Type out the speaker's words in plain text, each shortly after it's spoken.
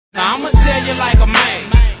you like a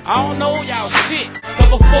man. I don't know y'all shit, but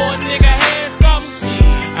before a nigga had something,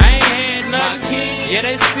 I ain't had nothing. Yeah,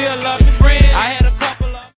 they still love me, friend. I had a couple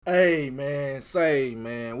of. Hey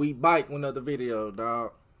man, we bike with another video,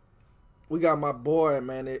 dog. We got my boy,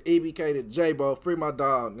 man, that EBK JaayBo, free my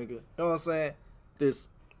dog, nigga. You know what I'm saying? This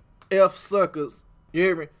Fukk Sukkas, you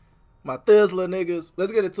hear me? My Thizzler niggas.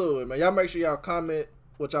 Let's get into it, man. Y'all make sure y'all comment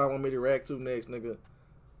what y'all want me to react to next, nigga.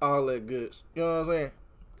 All that good. You know what I'm saying?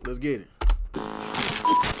 Let's get it.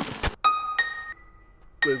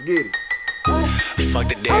 Let's get it. Fuck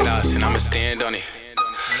the dead ass and I'ma stand on it.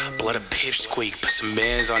 Blood a pip squeak, put some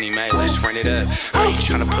bands on him, man. Let's run it up. I ain't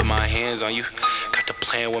tryna put my hands on you. Got to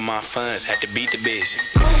plan with my funds, had to beat the bitch.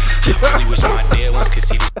 I really wish my dead ones could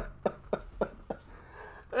see this.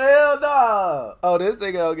 Hell nah. Oh, this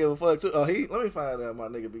nigga don't give a fuck too. Oh, let me find out my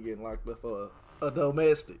nigga be getting locked up for a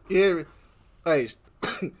domestic. You hear me? Hey,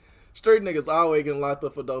 street niggas always getting locked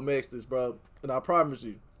up for domestics, bro. And I promise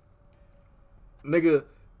you, nigga,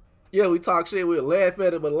 yeah, we talk shit, we'll laugh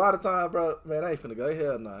at it, but a lot of times, bro, man, I ain't finna go.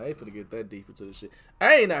 Hell nah, I ain't finna get that deep into this shit.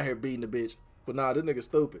 I ain't out here beating the bitch, but nah, this nigga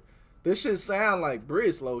stupid. This shit sound like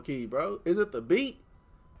Briss low key, bro. Is it the beat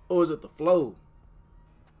or is it the flow?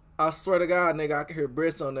 I swear to God, nigga, I can hear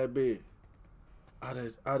Briss on that bitch. I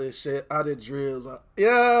did drills on. Yo,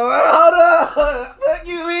 hold up. What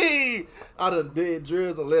you mean? I done did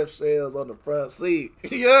drills and left shells on the front seat.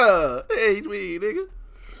 Yeah, hey, me, nigga.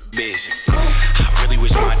 Bitch, I really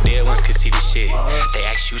wish my dead ones could see this shit. They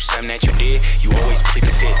ask you something that you did, you always plead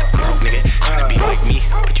the fifth. Broke nigga, tryna be like me,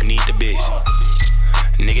 but you need the bitch.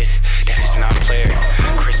 Nigga, that is not player.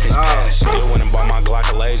 Christmas past, still went and bought my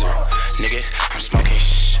Glock a laser. Nigga, I'm smoking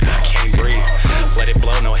I can't breathe. Let it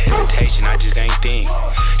blow, no hesitation, I just ain't think.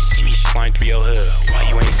 See me slime through your hood, why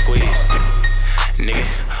you ain't squeeze? Nigga,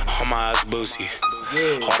 all my eyes boozy.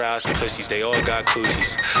 Hard ass pussies, they all got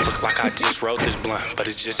coochies. Look like I just wrote this blunt, but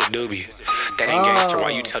it's just a doobie. That ain't gangster,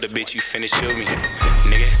 why you tell the bitch you finna shoot me?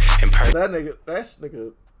 Nigga, in person. That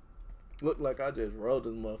nigga look like I just wrote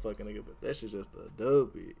this motherfucking nigga, but that shit's just a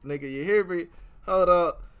doobie. Nigga, you hear me? Hold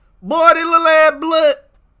up. Boy, this little ass blood.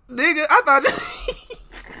 Nigga, I thought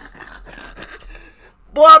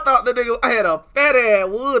boy, I thought the nigga, I had a fat ass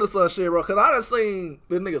wood or some shit, bro. Cause I done seen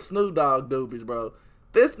this nigga Snoop Dogg doobies, bro.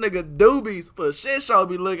 This nigga doobies for shit show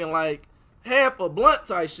be looking like half a blunt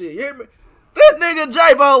type shit. You hear me? This nigga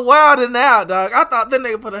JaayBo wilding out, dog. I thought this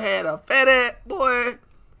nigga had a fat ass, boy.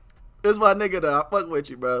 This my nigga though. I fuck with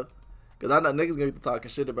you, bro. Cause I know niggas gonna be talking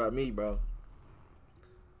shit about me, bro.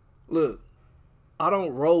 Look, I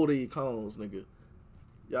don't roll these cones, nigga.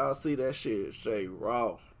 Y'all see that shit say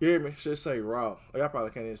raw. You hear me? Shit say raw. Y'all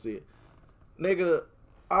probably can't even see it. Nigga,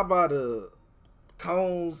 I buy the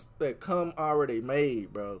cones that come already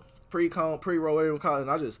made, bro. Pre-cone, pre-roll, whatever you call it,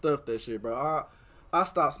 and I just stuffed that shit, bro. I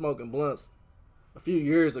stopped smoking blunts a few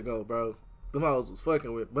years ago, bro. Them hoes was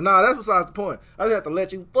fucking with. But nah, that's besides the point. I just have to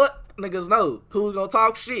let you fuck niggas know who's gonna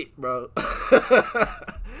talk shit, bro.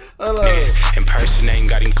 Hello. Nigga, impersonating,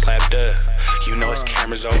 got him clapped up. You know his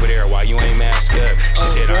cameras over there, why you ain't masked up?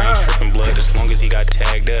 Shit, I ain't tripping blood as long as he got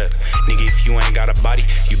tagged up. Nigga, if you ain't got a body,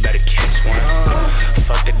 you better catch one.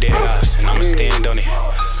 Fuck the dead ops, and I'ma stand on it.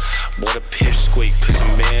 Boy, the pip squeak, put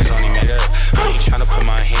some bands on him, nigga. I ain't tryna put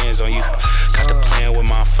my hands on you. Got to plan with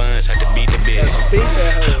my funds, had to beat the bitch.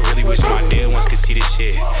 I really wish my dead ones could see this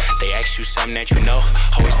shit. They ask you something that you know,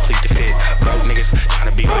 always plead the fifth. Broke niggas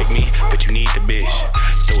tryna be like me, but you need the bitch.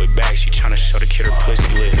 Throw it back, she tryna show the kid her pussy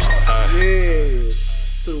lips. Yeah,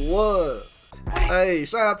 to what? Hey,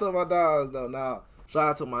 shout out to my dogs though. Now, shout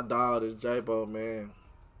out to my dog, this JaayBo, man.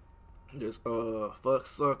 This Fukk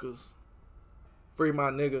Sukkas, free my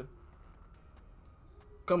nigga.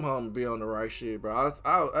 Come home and be on the right shit, bro.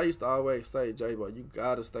 I used to always say, JaayBo, you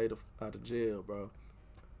gotta stay out of jail, bro.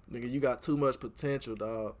 Nigga, you got too much potential,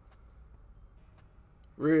 dog.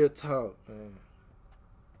 Real talk, man.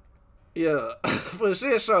 Yeah, for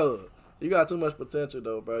shit show, you got too much potential,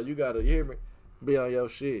 though, bro. You gotta, you hear me? Be on your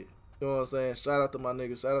shit. You know what I'm saying? Shout out to my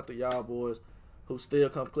niggas. Shout out to y'all boys who still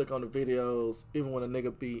come click on the videos, even when a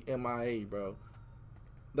nigga be MIA, bro.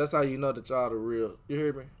 That's how you know that y'all the real. You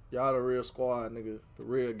hear me? Y'all the real squad, nigga. The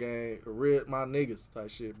real gang. The real my niggas type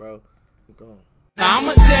shit, bro. Go on. Now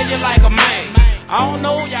I'ma tell you like a man. I don't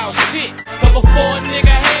know y'all shit, but before a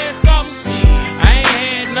nigga had something, I ain't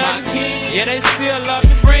had nothing. Yeah, they still love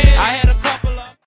me, friend. I had a